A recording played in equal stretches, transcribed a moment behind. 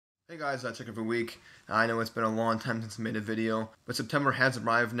Hey guys, check every week. I know it's been a long time since I made a video, but September has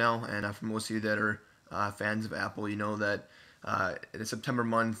arrived now, and for most of you that are fans of Apple, you know that the September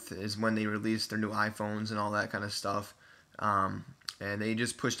month is when they release their new iPhones and all that kind of stuff. And they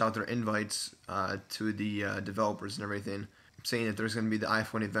just pushed out their invites to the developers and everything, saying that there's going to be the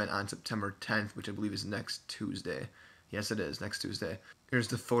iPhone event on September 10th, which I believe is next Tuesday. Yes, it is, next Tuesday. Here's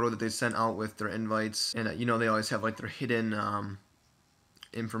the photo that they sent out with their invites, and you know they always have like their hidden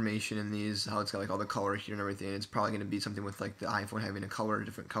information in these, how it's got like all the color here and everything. It's probably going to be something with like the iPhone having a color,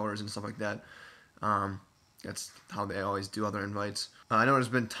 different colors and stuff like that. That's how they always do other invites. I know there's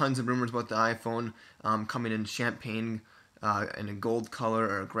been tons of rumors about the iPhone coming in champagne in a gold color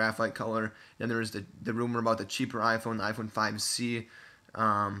or a graphite color. Then there's the rumor about the cheaper iPhone, the iPhone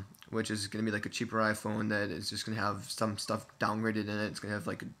 5C, which is going to be like a cheaper iPhone that is just going to have some stuff downgraded in it. It's going to have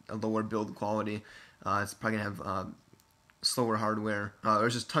like a lower build quality. It's probably going to have slower hardware.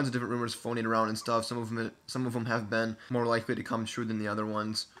 There's just tons of different rumors floating around and stuff. Some of them have been more likely to come true than the other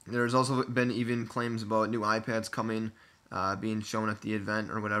ones. There's also been even claims about new iPads coming, being shown at the event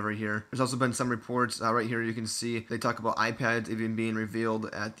or whatever here. There's also been some reports, right here you can see, they talk about iPads even being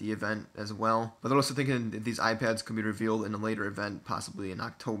revealed at the event as well. But they're also thinking that these iPads could be revealed in a later event, possibly in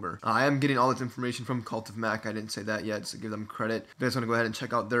October. I am getting all this information from Cult of Mac. I didn't say that yet, so give them credit. If you guys want to go ahead and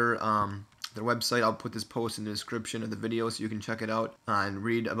check out their website, I'll put this post in the description of the video so you can check it out and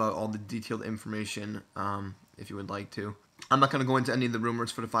read about all the detailed information if you would like to. I'm not going to go into any of the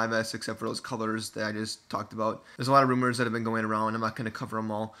rumors for the 5S except for those colors that I just talked about. There's a lot of rumors that have been going around. I'm not going to cover them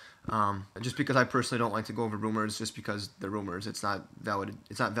all just because I personally don't like to go over rumors just because they're rumors. It's not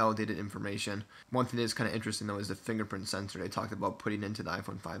validated information. One thing that is kind of interesting though is the fingerprint sensor they talked about putting into the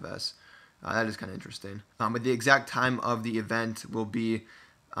iPhone 5S. That is kind of interesting. But the exact time of the event will be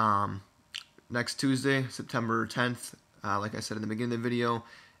next Tuesday, September 10th, like I said in the beginning of the video,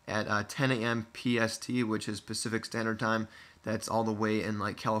 at 10 a.m. PST, which is Pacific Standard Time. That's all the way in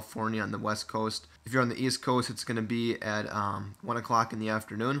like California on the West Coast. If you're on the East Coast, it's going to be at 1 o'clock in the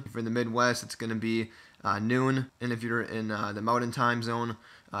afternoon. If you're in the Midwest, it's going to be noon. And if you're in the Mountain Time Zone,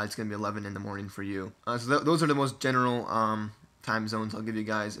 it's going to be 11 in the morning for you. So those are the most general time zones I'll give you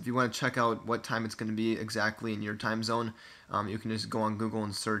guys. If you want to check out what time it's going to be exactly in your time zone, you can just go on Google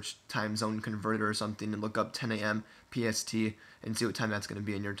and search time zone converter or something and look up 10 a.m. PST and see what time that's going to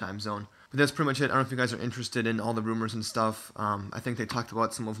be in your time zone. But that's pretty much it. I don't know if you guys are interested in all the rumors and stuff. I think they talked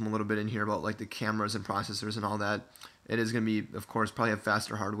about some of them a little bit in here about like the cameras and processors and all that. It is going to be, of course, probably have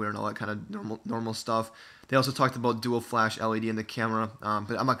faster hardware and all that kind of normal stuff. They also talked about dual flash LED in the camera,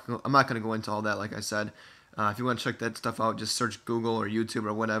 but I'm not going to go into all that, like I said. If you want to check that stuff out, just search Google or YouTube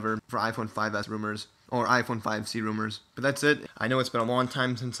or whatever for iPhone 5S rumors or iPhone 5C rumors. But that's it. I know it's been a long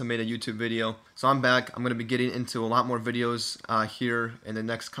time since I made a YouTube video, so I'm back. I'm going to be getting into a lot more videos here in the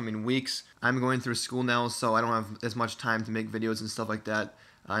next coming weeks. I'm going through school now, so I don't have as much time to make videos and stuff like that.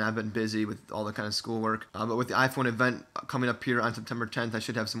 And I've been busy with all the kind of schoolwork. But with the iPhone event coming up here on September 10th, I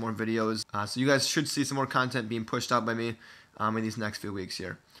should have some more videos. So you guys should see some more content being pushed out by me in these next few weeks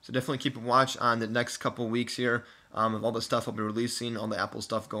here. So definitely keep a watch on the next couple weeks here of all the stuff I'll be releasing, all the Apple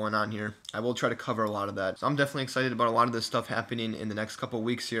stuff going on here. I will try to cover a lot of that. So I'm definitely excited about a lot of this stuff happening in the next couple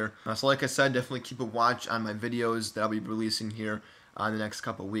weeks here. So like I said, definitely keep a watch on my videos that I'll be releasing here in the next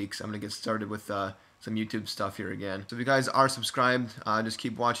couple weeks. I'm going to get started with some YouTube stuff here again. So if you guys are subscribed, just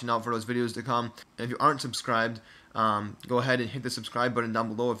keep watching out for those videos to come. And if you aren't subscribed, go ahead and hit the subscribe button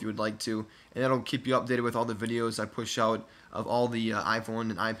down below if you would like to, and that'll keep you updated with all the videos I push out of all the iPhone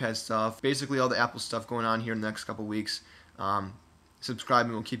and iPad stuff, basically all the Apple stuff going on here in the next couple weeks. Subscribe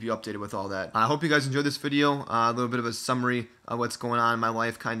and we'll keep you updated with all that. I hope you guys enjoyed this video, a little bit of a summary of what's going on in my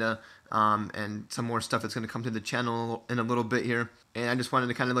life kind of, and some more stuff that's going to come to the channel in a little bit here. And I just wanted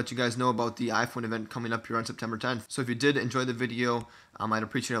to kind of let you guys know about the iPhone event coming up here on September 10th. So if you did enjoy the video, I'd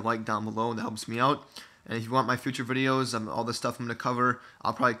appreciate a like down below. That helps me out. And if you want my future videos, all the stuff I'm going to cover,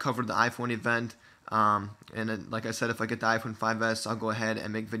 I'll probably cover the iPhone event. And then, like I said, if I get the iPhone 5S, I'll go ahead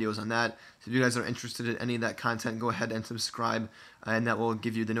and make videos on that. So if you guys are interested in any of that content, go ahead and subscribe, and that will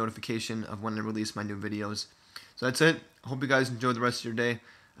give you the notification of when I release my new videos. So that's it. I hope you guys enjoy the rest of your day,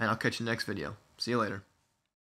 and I'll catch you next video. See you later.